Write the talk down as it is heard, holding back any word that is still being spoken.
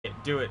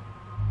Do it.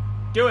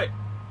 Do it!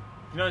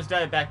 You know, just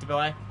dye it back to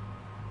black.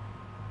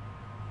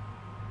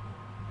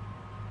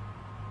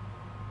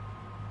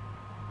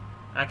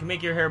 I can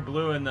make your hair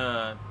blue in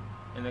the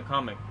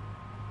comic.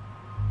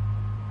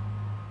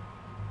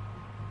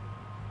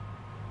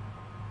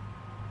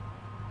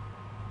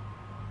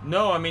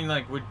 No, I mean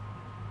like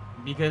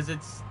because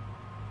it's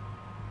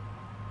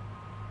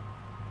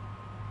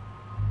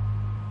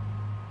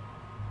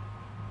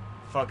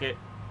fuck it.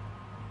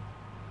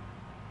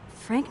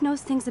 Frank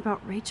knows things about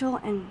Rachel,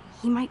 and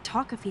he might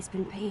talk if he's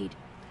been paid,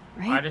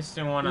 right? I just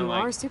didn't want to like.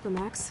 You are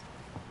Supermax.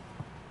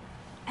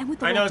 And with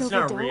the I know it's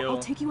leftover not dough, real. I'll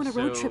take you on a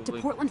road trip to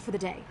like, Portland for the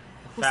day.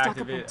 We'll fact stock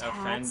of up on it tats,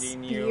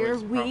 offending you beer,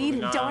 is probably weed,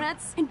 not.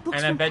 donuts, and books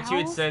And I from bet you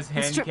it Powell's, says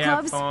and strip handicap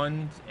clubs.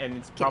 fund, and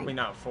it's probably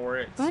not for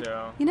it. But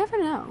so you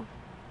never know.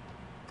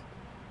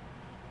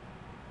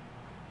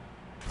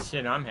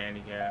 shit, I'm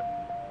handicapped.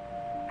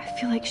 I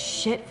feel like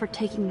shit for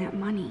taking that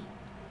money.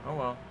 Oh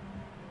well.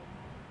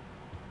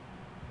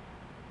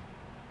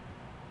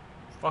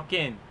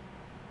 Fucking.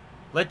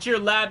 Let your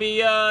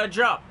labia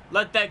drop.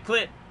 Let that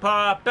clit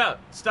pop out.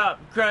 Stop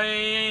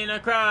crying a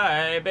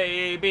cry,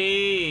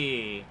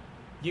 baby.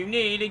 You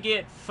need to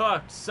get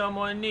fucked.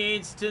 Someone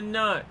needs to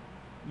nut.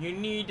 You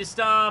need to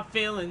stop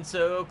feeling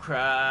so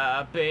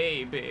cry,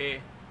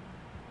 baby.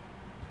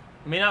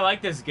 I mean, I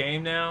like this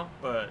game now,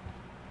 but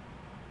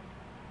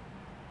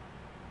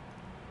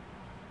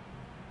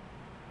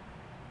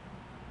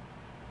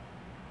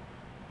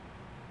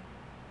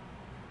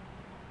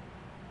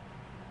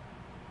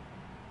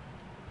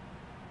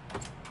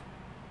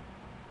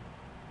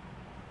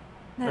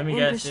That let me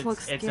English guess, look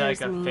it's scares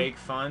like a me. fake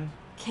fund.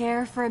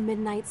 Care for a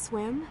midnight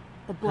swim?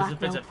 The Because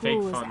if it's Blackwell a fake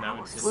pool is fund, that would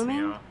ours. piss me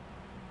Swimming? off.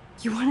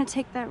 You want to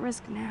take that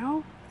risk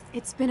now?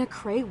 It's been a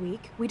cray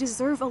week. We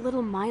deserve a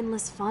little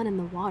mindless fun in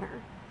the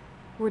water.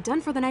 We're done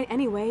for the night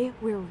anyway.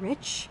 We're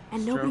rich,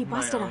 and nobody Stroke my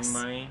busted own us.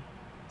 money.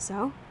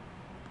 So,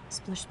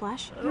 splish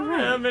splash. I You're don't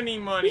right. have any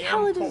money. We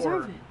hella I'm poor.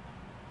 deserve it.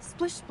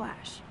 Splish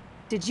splash.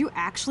 Did you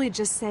actually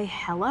just say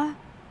hella?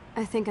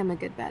 I think I'm a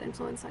good bad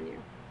influence on you.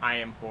 I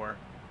am poor.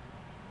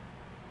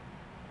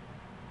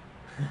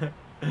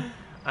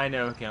 I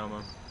know,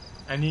 Kelma.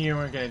 I knew you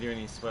weren't gonna do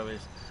any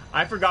spoilers.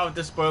 I forgot what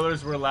the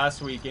spoilers were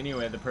last week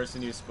anyway, the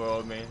person who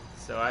spoiled me.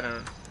 So I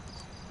don't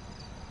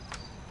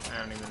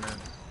even know.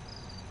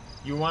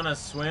 You wanna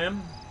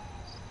swim?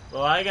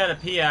 Well, I gotta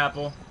pee,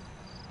 Apple.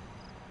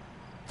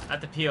 I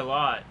have to pee a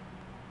lot.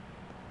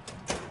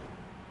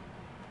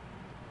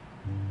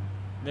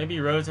 Maybe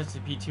Rose has to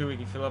pee too, we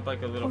can fill up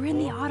like a little We're in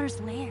the pool.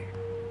 Otter's lair.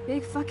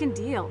 Big fucking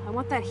deal. I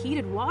want that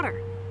heated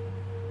water.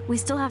 We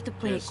still have to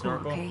play Yeah, it cool,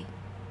 snorkel. okay?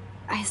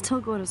 I still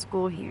go to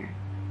school here.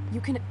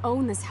 You can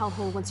own this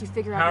hellhole once you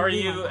figure out How your are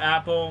lead you, on that.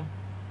 Apple?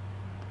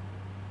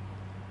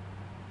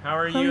 How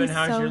are you Chloe's and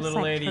how's so your little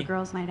psyched lady? for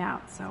girls' night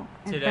out, so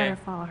I Today. better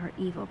follow her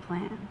evil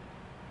plan.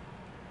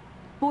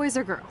 Boys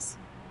or girls?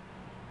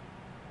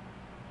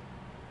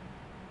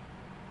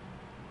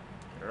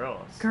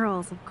 Girls.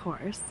 Girls, of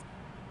course.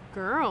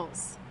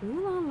 Girls.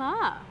 Ooh la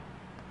la.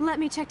 Let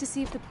me check to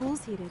see if the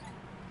pool's heated.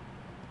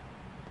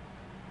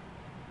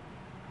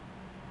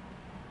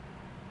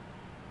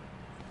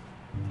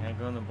 Can I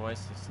go in the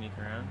boys to sneak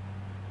around?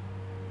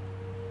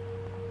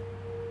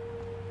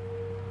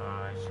 Oh,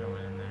 I should have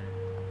went in there.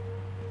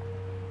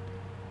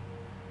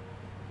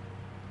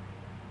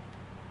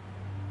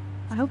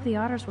 I hope the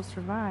otters will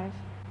survive.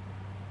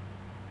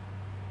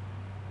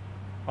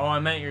 Oh, I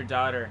meant your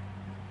daughter.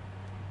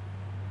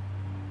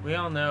 We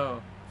all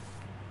know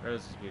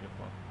Rose is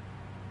beautiful.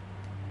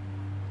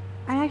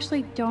 I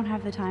actually don't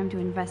have the time to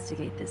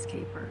investigate this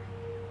caper.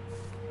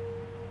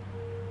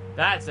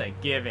 That's a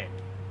given.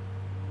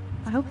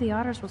 I hope the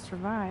otters will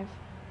survive.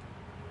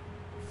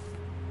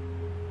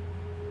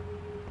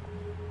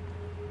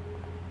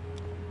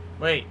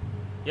 Wait,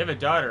 you have a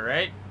daughter,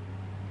 right?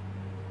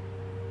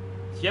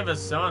 If you have a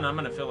son, I'm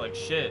gonna feel like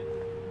shit.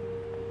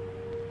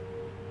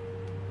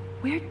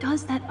 Where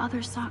does that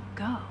other sock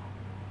go?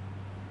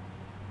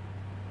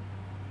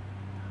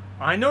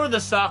 I know where the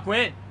sock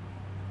went.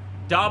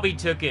 Dobby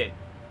took it,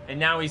 and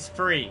now he's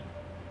free.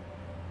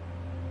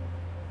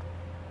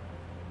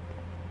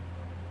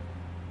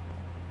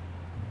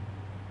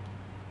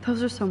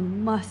 Those are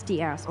some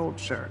musty-ass old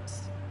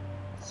shirts.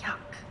 Yuck.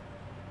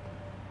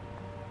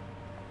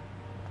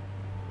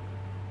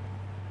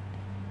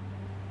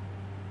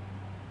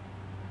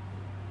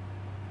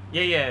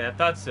 Yeah, I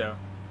thought so.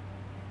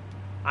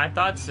 I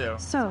thought so.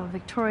 So,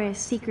 Victoria's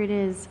secret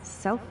is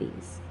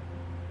selfies.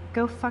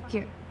 Go fuck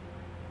your...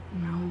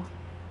 No.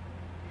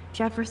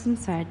 Jefferson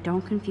said,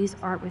 don't confuse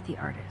art with the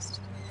artist.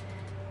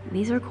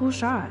 These are cool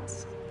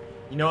shots.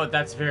 You know what?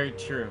 That's very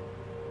true.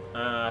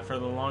 For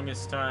the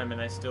longest time,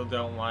 and I still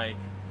don't like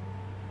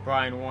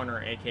Brian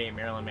Warner, aka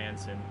Marilyn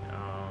Manson.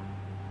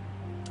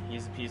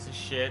 He's a piece of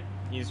shit.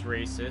 He's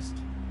racist.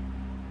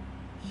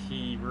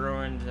 He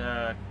ruined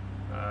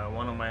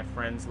one of my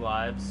friends'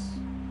 lives,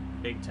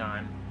 big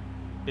time,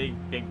 big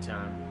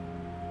time.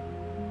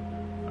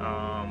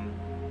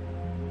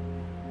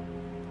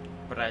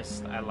 But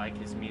I like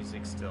his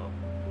music still.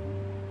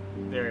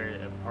 there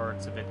are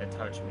parts of it that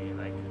touch me,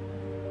 like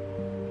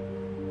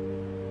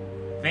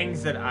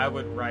things that I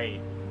would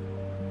write,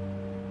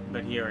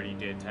 but he already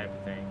did type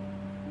of thing.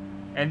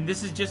 And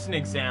this is just an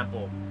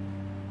example.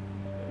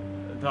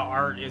 The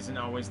art isn't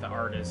always the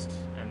artist,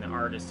 and the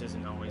artist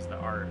isn't always the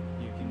art.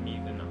 You can meet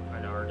an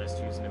artist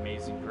who's an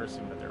amazing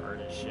person, but their art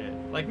is shit.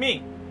 Like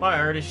me. My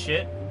art is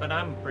shit, but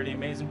I'm a pretty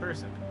amazing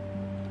person.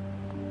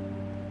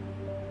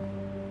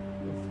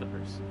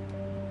 Flippers.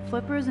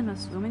 Flippers in a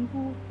swimming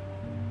pool?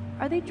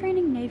 Are they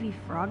training Navy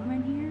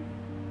frogmen here?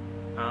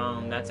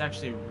 That's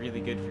actually really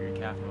good for your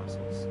calf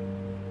muscles.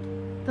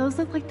 Those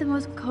look like the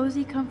most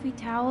cozy, comfy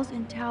towels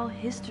in towel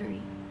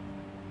history.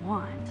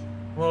 Want?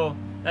 Well,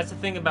 that's the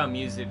thing about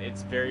music.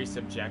 It's very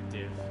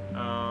subjective.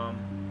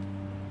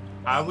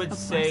 I would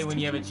say when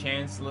you have a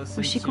chance to listen to...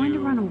 Was she going to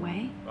run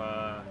away?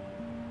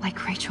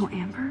 Like Rachel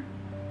Amber?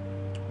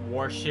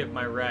 Worship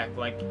My Wreck.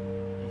 Like,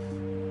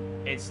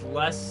 it's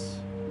less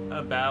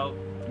about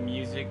the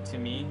music to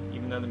me,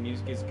 even though the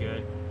music is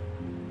good.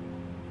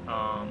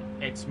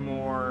 It's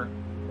more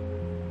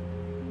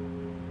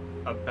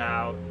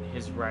about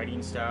his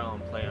writing style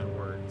and play on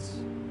words.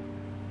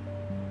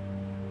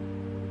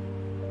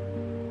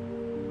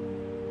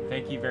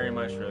 Thank you very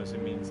much, Rose.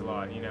 It means a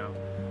lot. You know,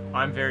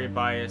 I'm very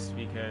biased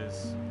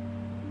because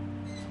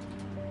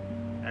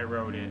I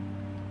wrote it.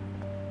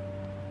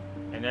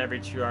 And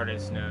every true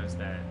artist knows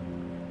that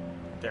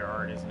their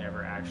art is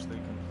never actually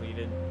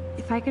completed.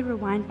 If I could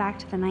rewind back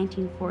to the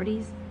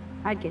 1940s,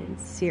 I'd get in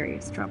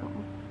serious trouble.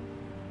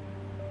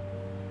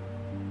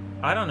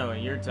 I don't know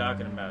what you're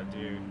talking about,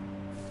 dude.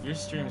 Your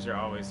streams are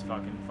always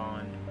fucking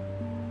fun.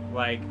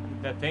 Like,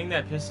 the thing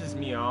that pisses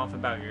me off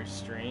about your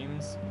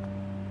streams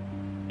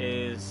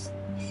is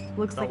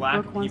Looks the like lack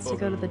Brooke of wants to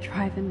people go to the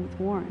drive-in with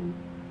Warren.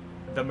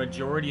 the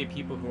majority of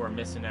people who are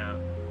missing out.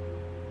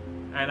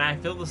 And I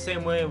feel the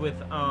same way with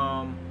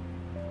a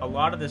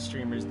lot of the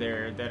streamers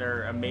there that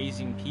are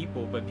amazing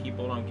people, but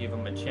people don't give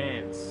them a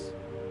chance.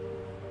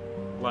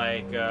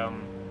 Like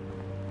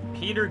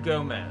Peter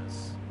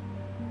Gomez.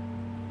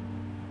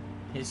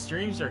 His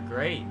streams are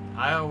great.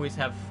 I always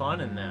have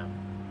fun in them.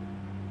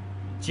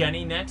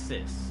 Jenny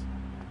Nexus.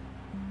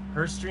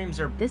 Her streams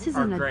are This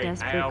isn't a great.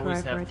 desperate I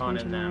always cry for have fun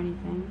in attention or them.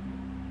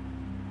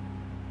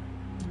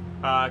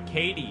 anything.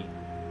 Katie.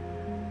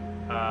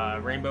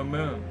 Rainbow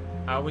Moon.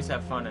 I always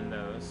have fun in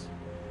those.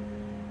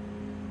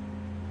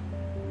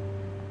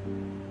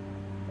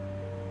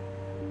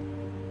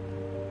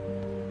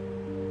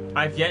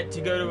 I've yet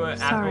to go to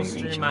an Apple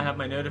stream. Rachel. I have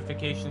my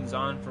notifications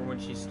on for when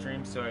she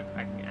streams so I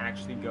can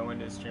actually go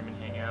into the stream and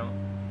hang out.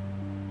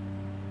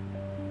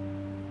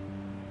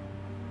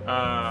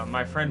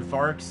 My friend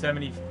Vark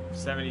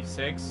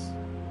 7076,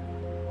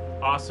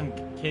 awesome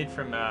kid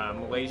from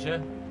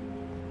Malaysia.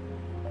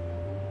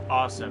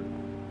 Awesome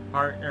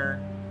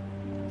partner,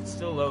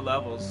 still low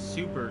levels,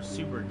 super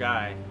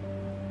guy.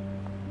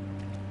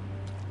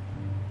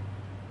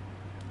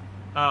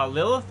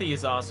 Lilithy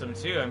is awesome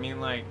too. I mean,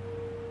 like,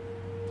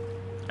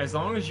 as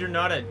long as you're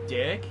not a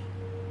dick,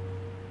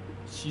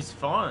 she's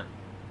fun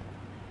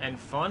and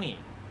funny.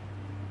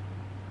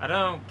 I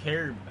don't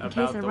care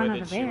about the way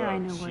that she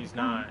looks.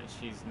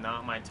 She's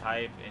not my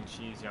type, and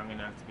she's young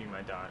enough to be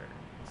my daughter.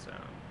 So.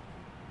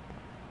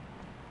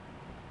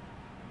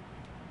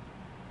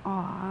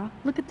 Aw,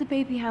 look at the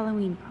baby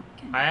Halloween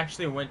pumpkin. I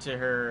actually went to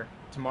her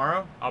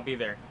tomorrow. I'll be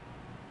there.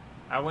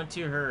 I went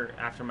to her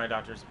after my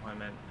doctor's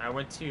appointment. I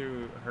went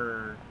to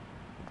her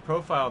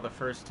profile the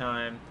first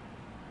time.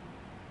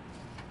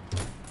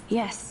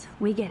 Yes,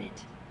 we get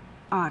it.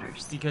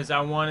 Otters. Because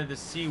I wanted to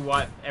see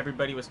what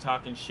everybody was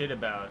talking shit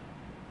about.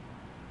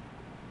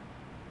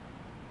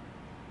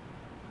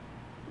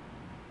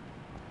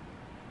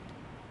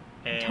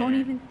 And Don't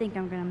even think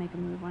I'm gonna make a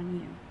move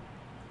on you.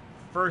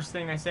 first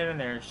thing I said in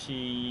there,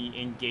 she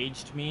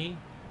engaged me.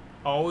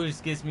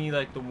 Always gives me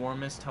like the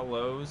warmest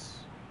hellos.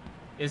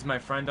 Is my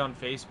friend on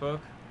Facebook.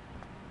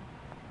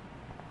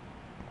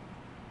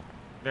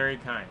 Very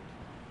kind.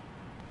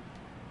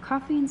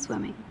 Coffee and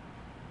swimming.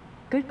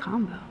 Good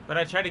combo. But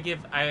I try to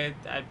give, I'm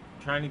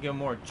trying to give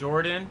more.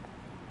 Jordan,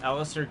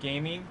 Alistair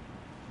Gaming,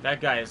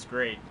 that guy is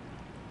great.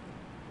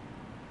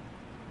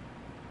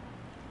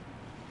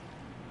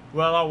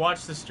 Well, I'll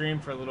watch the stream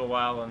for a little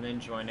while and then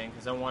join in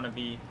because I want to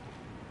be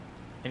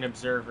an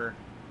observer.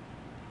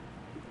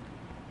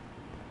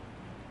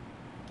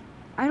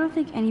 I don't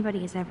think anybody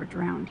has ever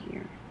drowned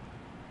here.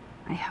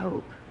 I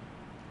hope.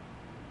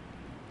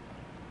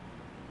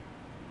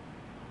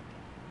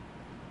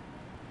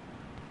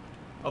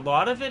 A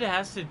lot of it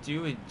has to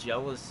do with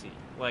jealousy.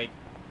 Like,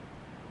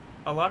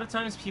 a lot of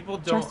times people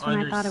don't Just when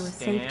I thought it was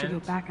understand safe to go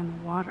back in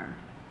the water.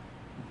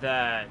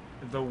 that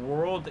the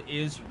world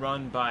is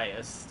run by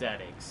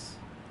aesthetics.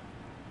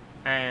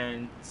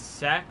 And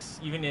sex,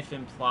 even if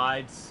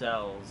implied,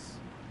 sells.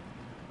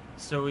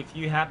 So if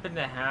you happen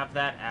to have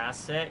that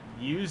asset,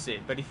 use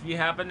it. But if you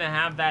happen to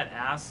have that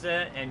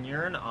asset and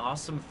you're an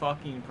awesome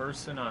fucking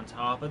person on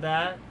top of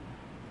that,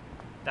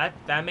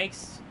 that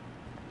makes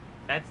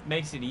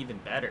it even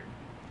better.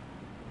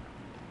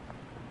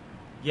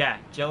 Yeah,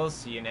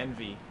 jealousy and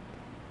envy.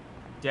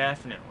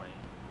 Definitely.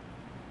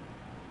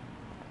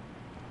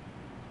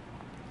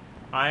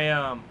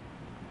 I'm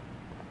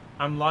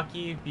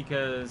lucky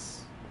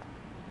because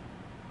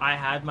I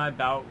had my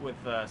bout with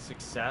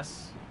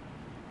success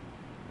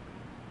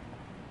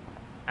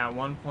at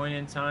one point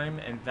in time,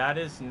 and that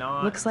is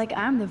not... Looks like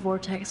I'm the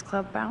Vortex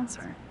Club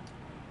bouncer.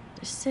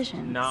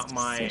 Decisions. Not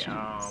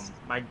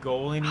my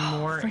goal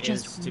anymore. For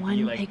just is to one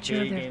be like picture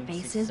of big their and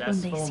faces successful.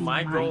 when they see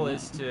My my goal name.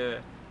 is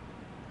to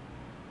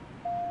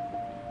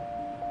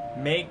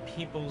make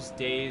people's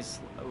days,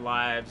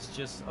 lives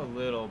just a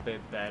little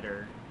bit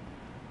better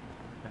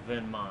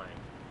than mine.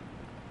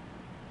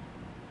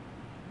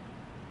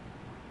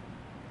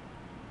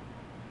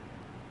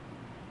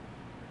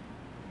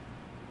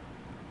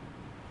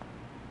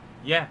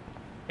 Yeah,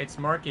 it's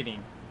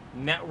marketing.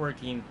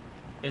 Networking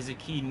is a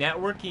key.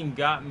 Networking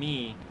got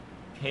me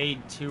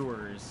paid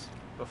tours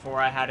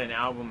before I had an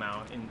album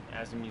out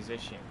as a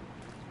musician.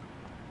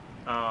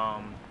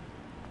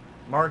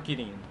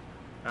 Marketing.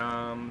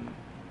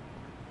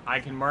 I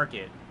can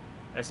market.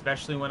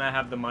 Especially when I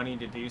have the money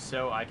to do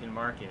so, I can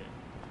market.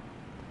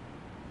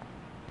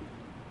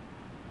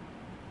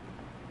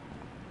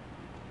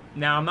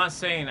 Now, I'm not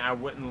saying I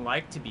wouldn't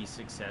like to be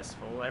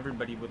successful.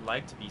 Everybody would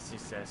like to be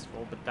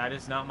successful, but that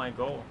is not my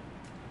goal.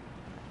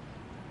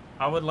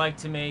 I would like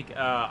to make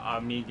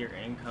a meager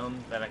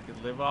income that I could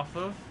live off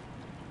of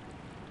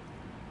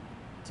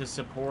to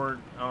support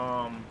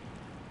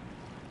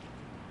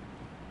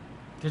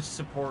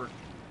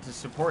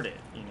it,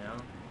 you know,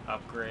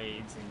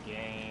 upgrades and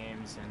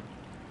games and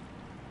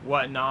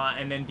whatnot,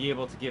 and then be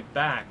able to give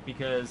back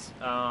because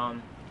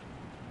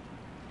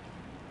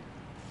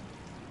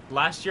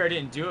last year I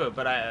didn't do it,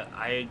 but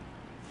I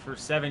for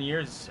 7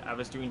 years I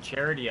was doing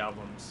charity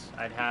albums.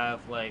 I'd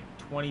have like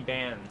 20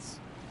 bands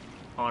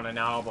on an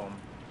album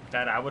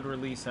that I would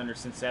release under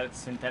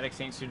Synthetic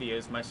Saint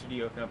Studios, my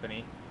studio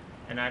company,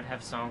 and I'd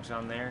have songs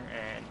on there,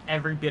 and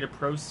every bit of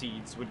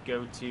proceeds would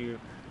go to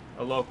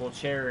a local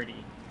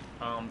charity.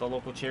 The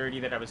local charity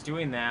that I was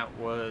doing that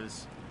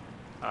was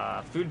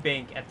food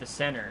bank at the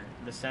center.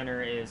 The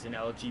center is an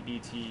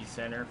LGBT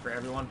center for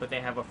everyone, but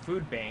they have a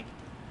food bank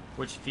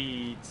which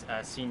feeds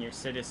senior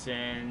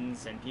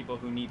citizens and people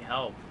who need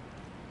help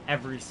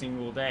every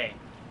single day.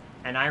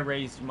 And I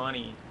raised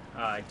money.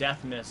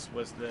 Death Miss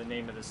was the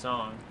name of the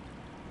song,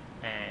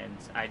 and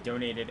I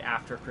donated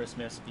after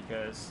Christmas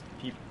because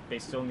they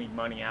still need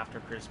money after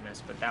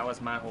Christmas, but that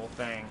was my whole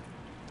thing.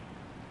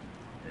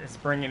 It's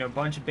bringing a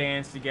bunch of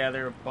bands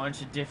together, a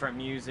bunch of different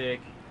music,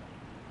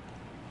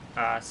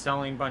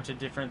 selling a bunch of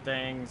different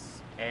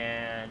things,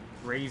 and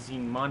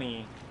raising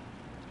money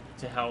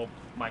to help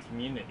my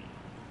community.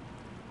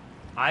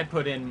 I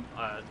put in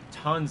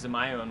tons of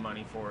my own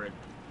money for it,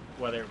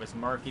 whether it was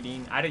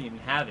marketing, I didn't even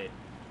have it,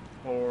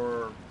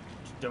 or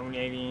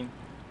donating.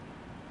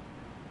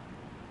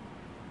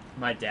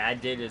 My dad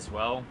did as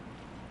well.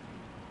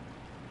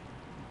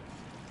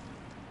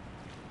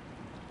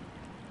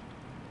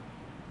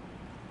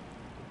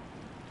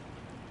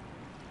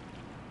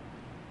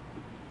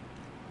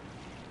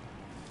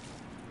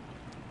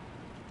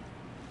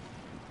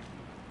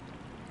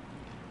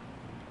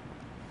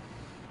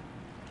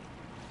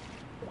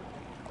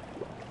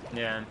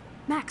 Yeah.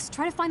 Max,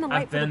 try to find the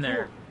light I've for the been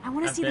there. pool. I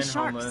want to I've see the been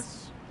sharks.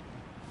 homeless.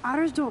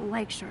 Otters don't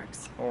like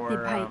sharks. They Or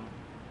bite.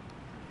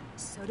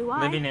 So do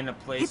I. living in a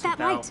place Hit that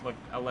without light.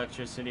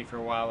 electricity for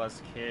a while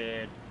as a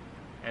kid,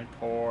 and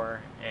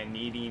poor, and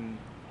needing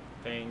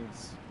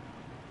things.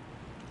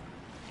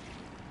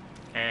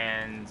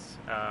 And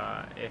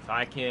if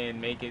I can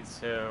make it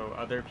so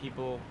other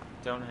people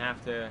don't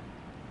have to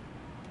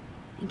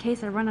In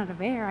case I run out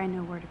of air, I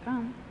know where to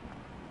come.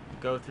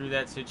 go through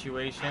that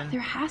situation,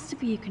 There has to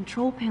be a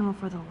control panel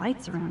for the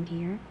lights around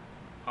here.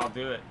 I'll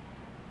do it.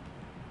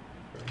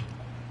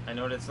 I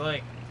know what it's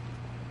like.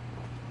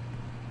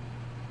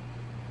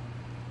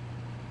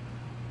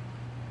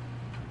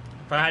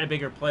 If I had a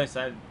bigger place,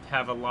 I'd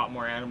have a lot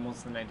more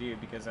animals than I do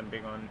because I'm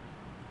big on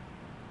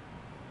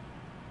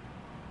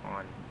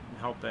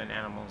helping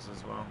animals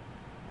as well.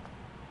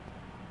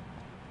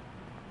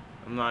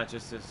 I'm not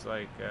just this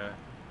like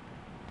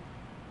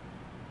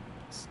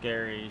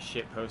scary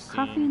shit posting.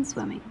 Coffee and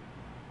swimming.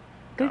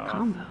 Good Oh.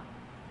 combo.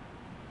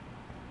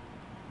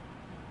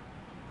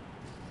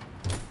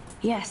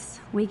 Yes,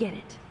 we get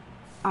it.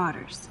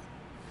 Otters.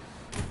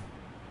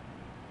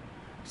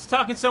 Just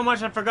talking so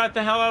much I forgot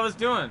the hell I was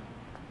doing.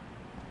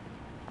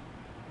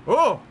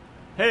 Oh!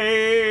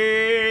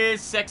 Hey,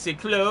 sexy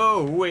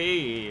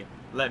Chloe.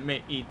 Let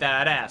me eat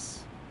that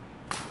ass.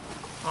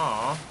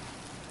 Aw.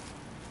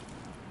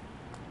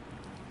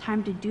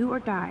 Time to do or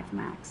dive,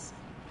 Max.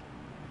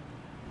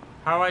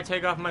 How do I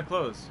take off my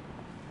clothes?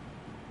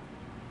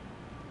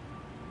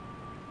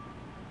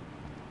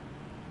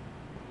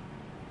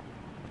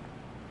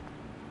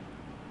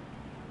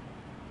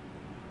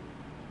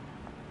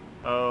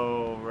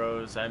 Oh,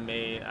 Rose, I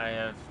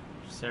have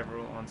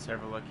on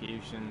several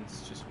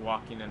occasions, just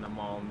walking in the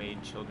mall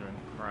made children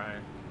cry.